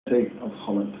City of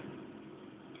Holland.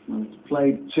 Well, it's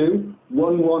played 2,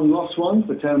 1-1, lost 1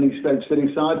 for Tony's Stoke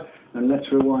City side, and let's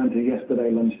rewind to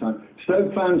yesterday lunchtime.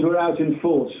 Stoke fans were out in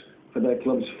force for their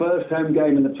club's first home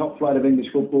game in the top flight of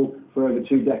English football for over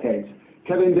 2 decades.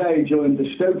 Kevin Day joined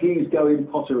the Stokies going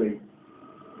pottery.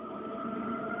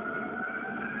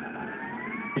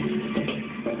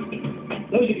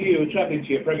 Those of you who are travelling to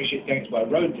your Premiership games by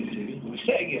road this season will be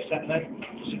setting your sat-nav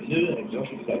to secure an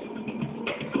exotic place.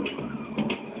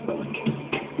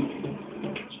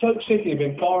 Stoke City have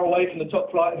been far away from the top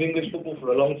flight of English football for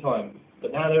a long time,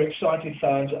 but now their excited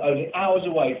fans are only hours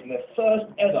away from their first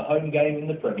ever home game in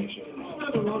the Premiership.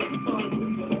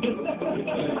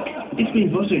 It's been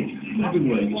buzzing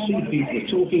everywhere. You see people are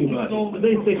talking about it, but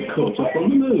they've caught up on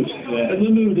the mood. Yeah. And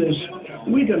the mood is,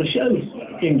 we're going to show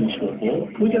English football,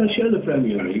 we're going to show the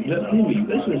Premier League that we mean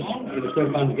business. If it's no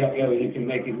fun to get going, you can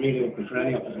make it really awkward for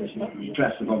any opposition. The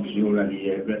press have obviously already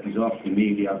ripped us off. The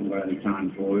media haven't got any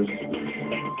time for us.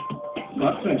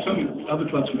 I think some other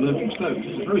clubs can learn from Stoke.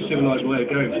 It's a very civilised way of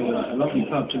going from a lovely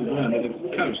pub to the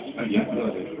coast. Yeah,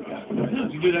 good idea. Do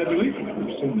you do that every week?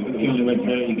 If you only went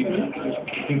there, you give it.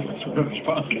 I think it's a rubbish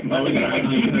basket.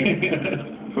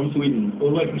 From Sweden.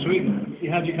 All the way from Sweden.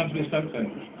 How did you come to be a Stoke fan?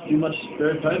 Too much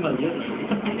spare time, I guess.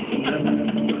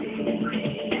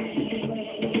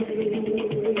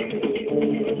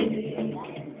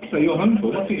 So you're home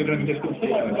for? I think you're going to be difficult to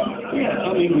get. Yeah,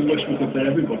 I mean, we wish we could play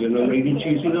everybody on a rainy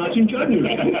Tuesday night in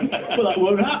January. Well, that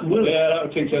won't happen, will it? Yeah, that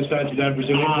would teach those fans down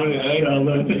Brazilian, wouldn't it, eh?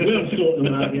 We'll sort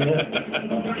them out, yeah.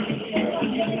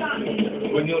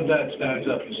 When your dad stands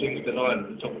up and sings the line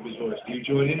at the top of his voice, do you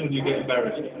join in or do you get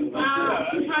embarrassed?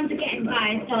 Sometimes I get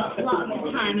embarrassed, but a lot of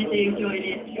the time I do join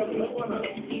in.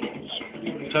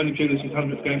 Tony Pulis'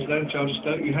 100th game today in Charles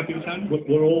Stoke. Are you happy with Tony?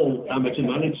 We're all amateur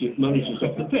managers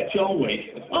off the pitch, aren't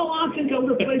we? Oh, I think I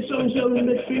would have played so-and-so in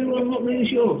midfield, I'm not really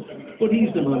sure. But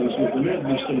he's the manager with them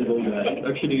every single day.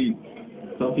 Actually,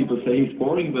 some people say he's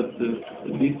boring, but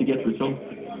at least he gets results.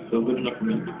 So good enough for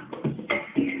me.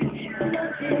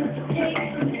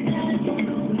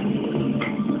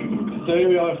 So here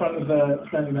we are in front of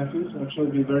Stanley Matthews. I'm sure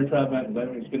he'll be a very proud man today.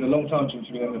 It's been a long time since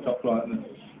you've been in the top flight, hasn't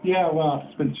it? Yeah, well,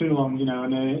 it's been too long, you know,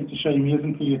 and it's a shame he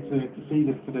isn't here to see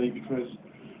this today because,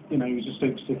 you know, he was a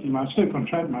Stoke City man,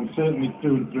 Stoke-on-Trent man, certainly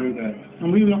through and through there.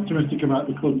 I'm really optimistic about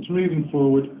the club. It's moving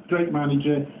forward, great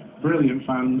manager, brilliant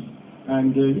fans,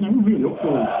 and, you know, we're really up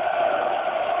for it.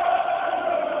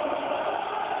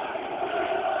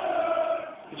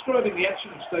 Describing the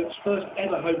action of Stoke's first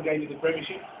ever home game in the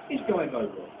Premiership is Guy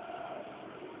Vogel.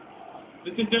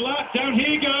 This is Delap, down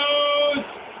he goes!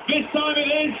 This time it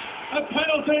is a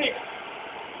penalty!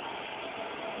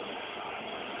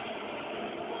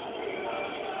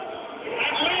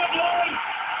 And Liam Lawrence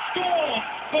scores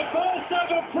the first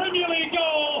ever Premier League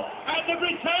goal at the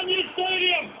Britannia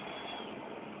Stadium!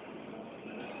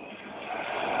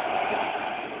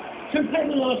 Compared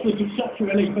to last week, it's such a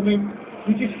relief. I mean,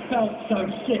 we just felt so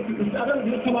sick. It was, I don't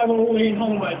think it's come over all Ian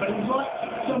Holloway, but it was like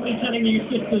somebody telling you your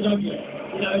sister's ugly.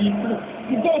 You know,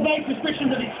 you've got a vague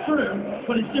suspicion that it's true,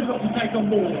 but it's difficult to take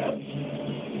on board.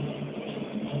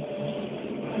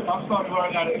 I'm starting to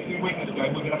worry now that if we win this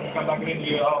game, we're going to have to come back and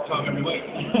interview at half time every week.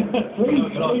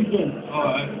 Please do.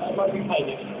 Alright. That might be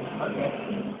paid. Okay.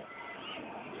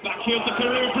 Back here's the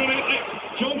Carew brilliantly.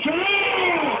 John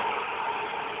Carew!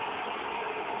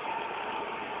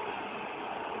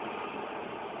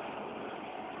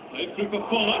 Played through for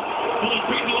Fuller. Fuller's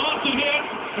beaten Larson here.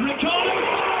 And Ricardo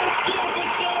scores for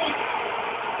Stoke.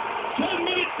 10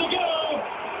 minutes to go.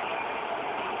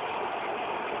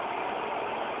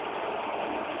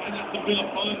 And Aston Villa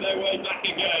find their way back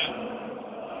again.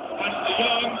 Ashley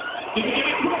Young didn't get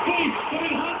it quickly, but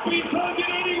it has been turned in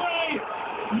anyway.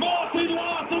 Martin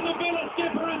Larson, the Villa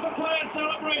skipper, is the player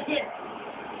celebrating.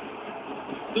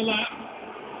 The lap.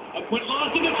 Up went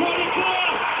Larson to try to clear,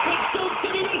 but Stoke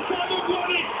City this time have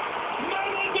won it.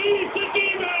 Melody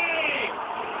Sidime!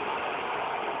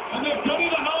 And they've done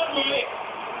it the hard way,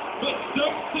 but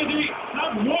Stoke City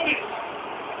have won it.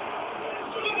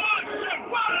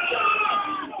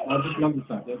 I just love the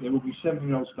fact that there will be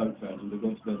 7-year-old Stoke fans who have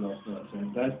gone to bed last night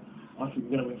saying, Dad, I think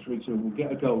we're going to win 3-2 and we'll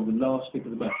get a goal the last kick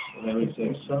of the match. And they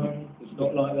said, son, it's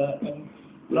not like that. And,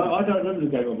 I don't remember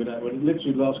the game I've been at when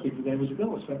literally the last kick of the game was a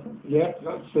goal. It's fantastic. Yeah,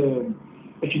 that's,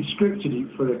 if you'd scripted it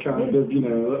for a kind of, you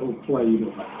know, a little play, it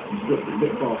was a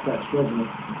bit far-fetched, wasn't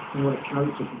it? And what a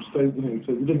character from Stoke, you know,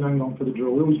 so we didn't hang on for the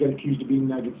draw. We always get accused of being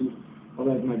negative. Well,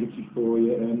 there's negative for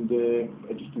you, and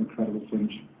just an incredible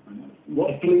finish.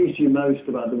 What pleased you most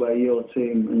about the way your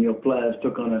team and your players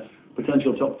took on a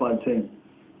potential top 5 team?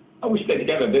 Oh, we stayed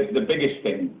together. The biggest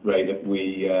thing, Ray, that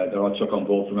I took on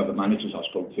board from other managers I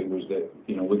spoke to was that,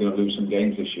 you know, we're going to lose some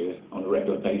games this year on a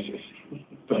regular basis,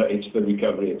 but it's the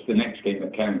recovery, it's the next game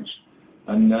that counts.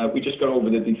 And we just got over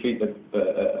the defeat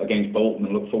against Bolton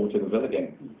and looked forward to the Villa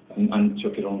game and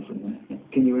took it on from there.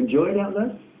 Can you enjoy it out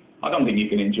there? I don't think you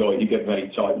can enjoy it. You get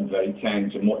very tight and very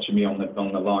tense, and watching me on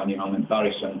the line, you know, I'm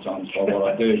embarrassed sometimes by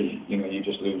what I do. You know, you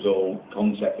just lose all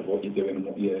concept of what you're doing and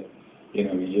what you're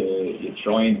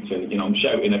trying to. You know, I'm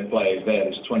shouting at players there.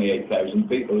 There's 28,000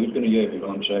 people. Who's going to hear me when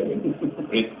I'm shouting?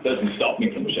 It doesn't stop me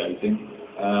from shouting.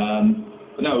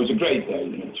 But no, it was a great day.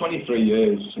 You know, 23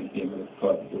 years since the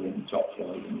club were in the top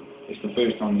flight, and it's the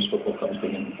first time this football club's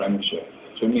been in the Premiership.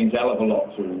 So it means a hell of a lot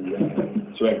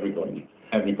to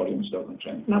everybody in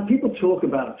Stoke-on-Trent. Now, people talk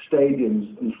about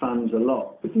stadiums and fans a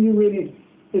lot, but do you really,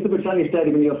 is the Britannia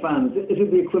Stadium and your fans, is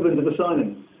it the equivalent of a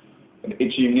signing?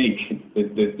 It's unique,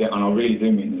 and I really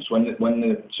do mean this. When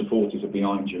the supporters are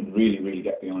behind you and really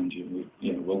get behind you,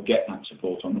 we'll get that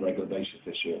support on a regular basis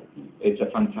this year. It's a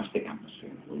fantastic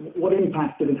atmosphere. What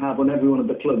impact did it have on everyone at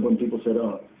the club when people said,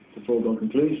 "Oh, it's a foregone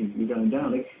conclusion, you're going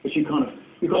down"? But you kind of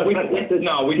use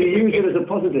it as a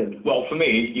positive. Well, for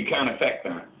me, you can't affect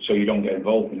that, so you don't get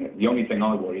involved in it. The only thing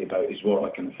I worry about is what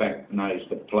I can affect, and that is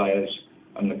the players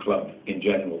and the club in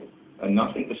general. And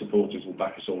I think the supporters will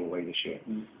back us all the way this year,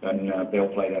 and they'll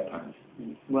play their part.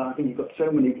 Well, I think you've got so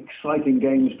many exciting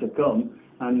games to come,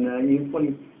 and you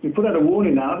put out a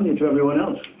warning now, haven't you, to everyone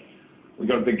else? We've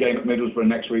got a big game at Middlesbrough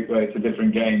next week where it's a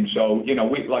different game. So, you know,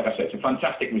 like I said, it's a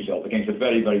fantastic result against a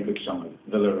very, very good side.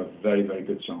 Villa are a very, very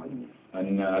good side.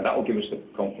 And that will give us the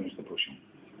confidence to push on.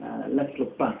 Let's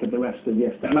look back at the rest of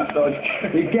yesterday.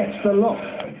 He gets the lot.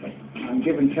 And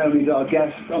given Tony's our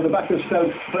guest, on the back of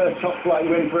Stoke's first top-flight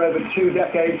win for over 2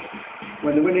 decades,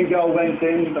 when the winning goal went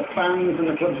in, the fans and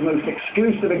the club's most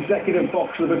exclusive executive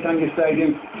box of the Britannia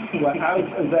Stadium were out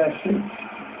of their seats.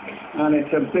 And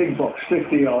it's a big box,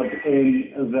 50-odd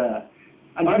in there.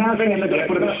 And you're now saying they're going to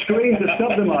put up a screen to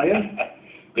stop them, are you?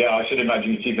 Yeah, I should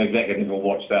imagine the chief executive will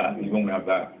watch that. He won't have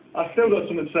that. I've still got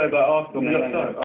something to say about Arsenal.